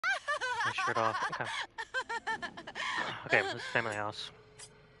my shirt off. Okay. Okay, this is family house.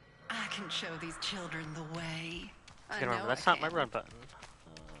 I can show these children the way. I Gotta remember, know that's I not my can. run button.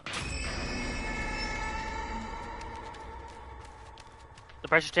 The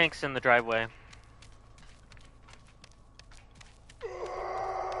pressure tank's in the driveway.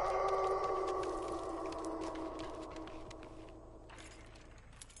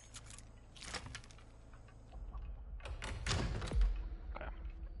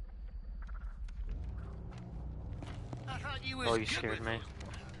 Oh, you scared me.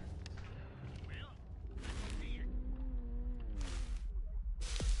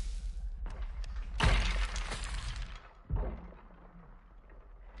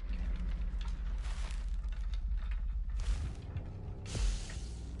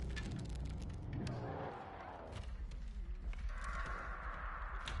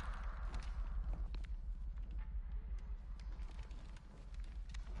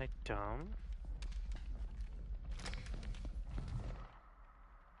 I don't.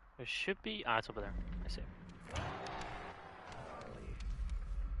 There should be. Ah, it's over there. I see.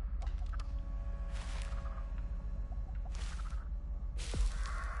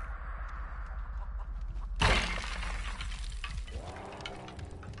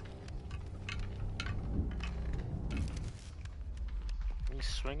 He's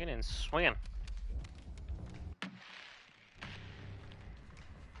swinging and swinging.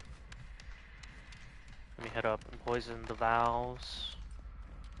 Let me head up and poison the valves.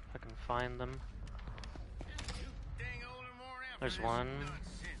 If I can find them. There's one.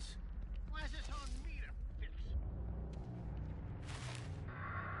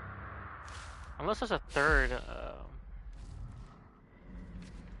 Unless there's a third, what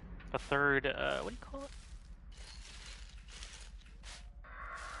do you call it?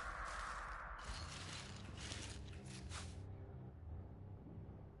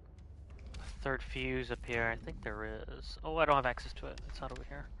 A third fuse up here. I think there is. Oh, I don't have access to it. It's not over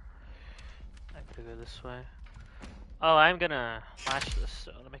here. I gotta go this way. Oh, I'm gonna flash this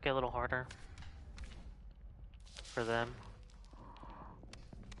to make it a little harder for them.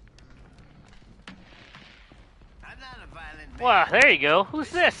 Wow, there you go.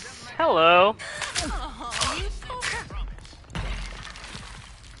 Who's this? Hello.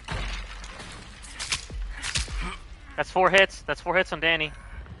 That's 4 hits. That's 4 hits on Danny.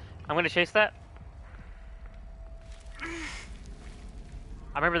 I'm gonna chase that.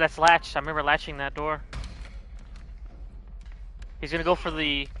 I remember that's latched. I remember latching that door. He's gonna go for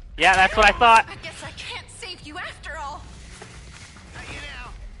the... Yeah, that's what I thought. I guess I can't save you after all.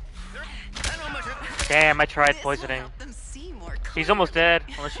 Damn, I tried poisoning. He's almost dead,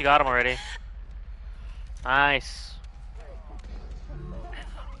 unless you got him already. Nice.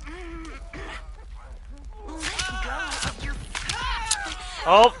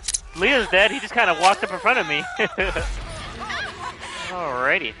 Oh, Leah's dead. He just kind of walked up in front of me.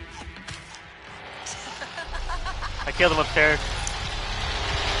 Alrighty. I killed him upstairs.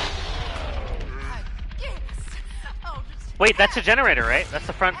 Wait, that's a generator, right? That's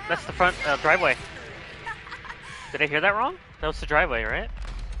the front. That's the front driveway. Did I hear that wrong? That was the driveway, right?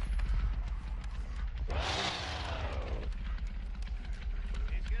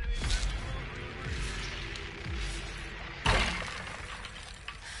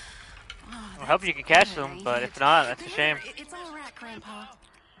 I hope you can catch them, but if not, that's a shame. It's all right, Grandpa.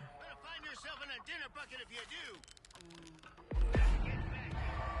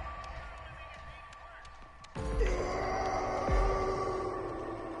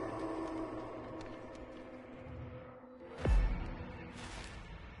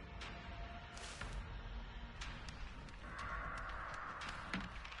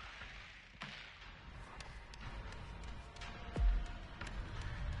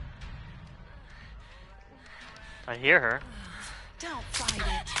 I hear her. Don't fight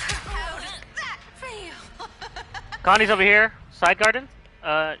it. How did that feel? Connie's over here. Side garden.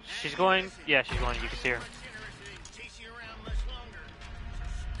 She's going. Yeah, she's going. You can see her.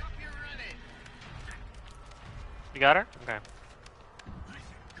 You got her? Okay.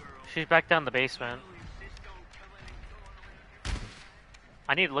 She's back down the basement.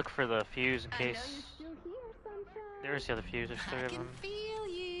 I need to look for the fuse in case. There's the other fuse. There's 3 of them.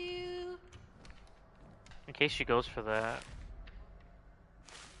 In case she goes for that.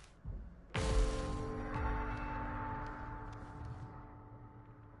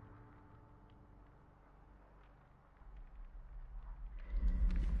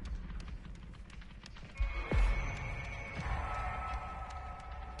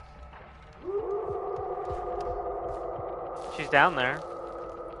 She's down there.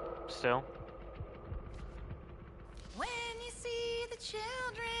 Still. When you see the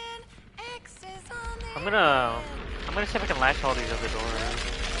children I'm gonna see if I can latch all these other doors.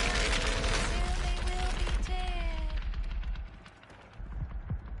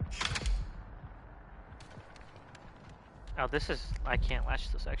 Oh, this is, I can't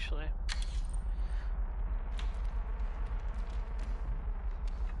latch this actually.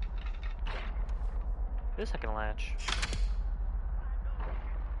 This I can latch.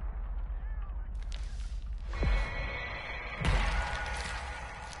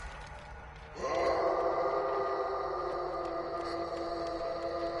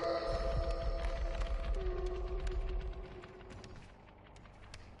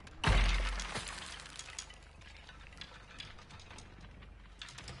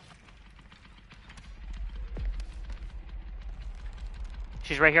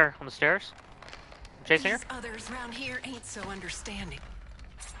 She's right here on the stairs. I'm chasing her. These others around here ain't so understanding.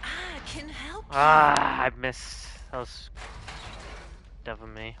 I can help you. Ah, I missed. That was dumb of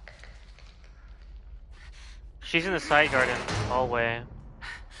me. She's in the side garden, hallway,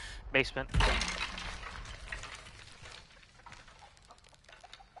 basement.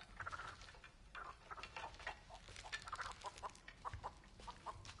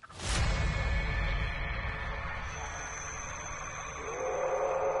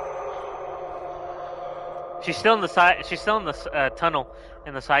 She's still in the side. She's still in the tunnel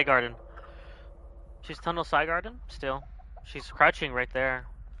in the side garden. She's tunnel side garden still. She's crouching right there.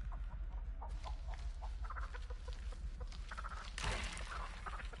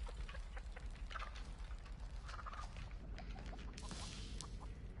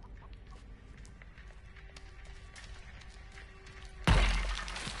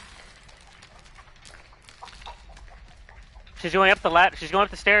 She's going up the ladder. She's going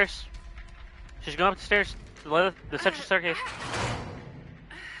up the stairs. She's going up the stairs. The central staircase.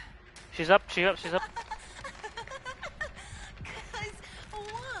 She's up. She's up. She's up. 'Cause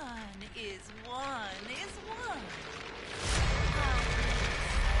one is one is one.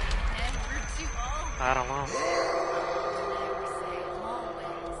 Never too old. I don't know. Never say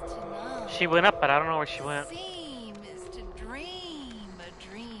always to know. She went up, but I don't know where she went. Seem is to dream a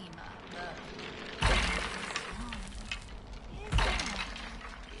dream I love.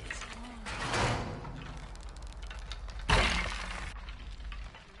 Is one.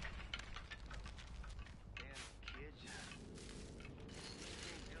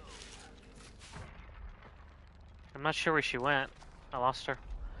 I'm not sure where she went. I lost her.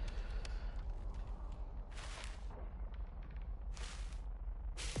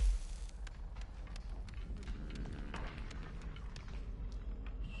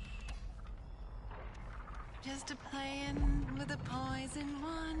 Just a playing with a poison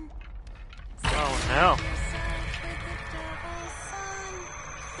one. Oh no.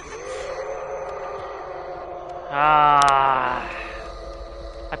 Ah.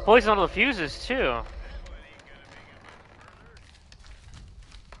 I poisoned all the fuses too.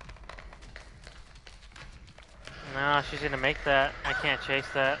 No, she's gonna make that. I can't chase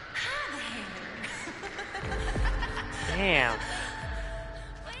that. Damn.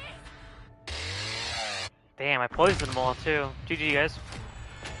 Damn, I poisoned them all too. GG, guys.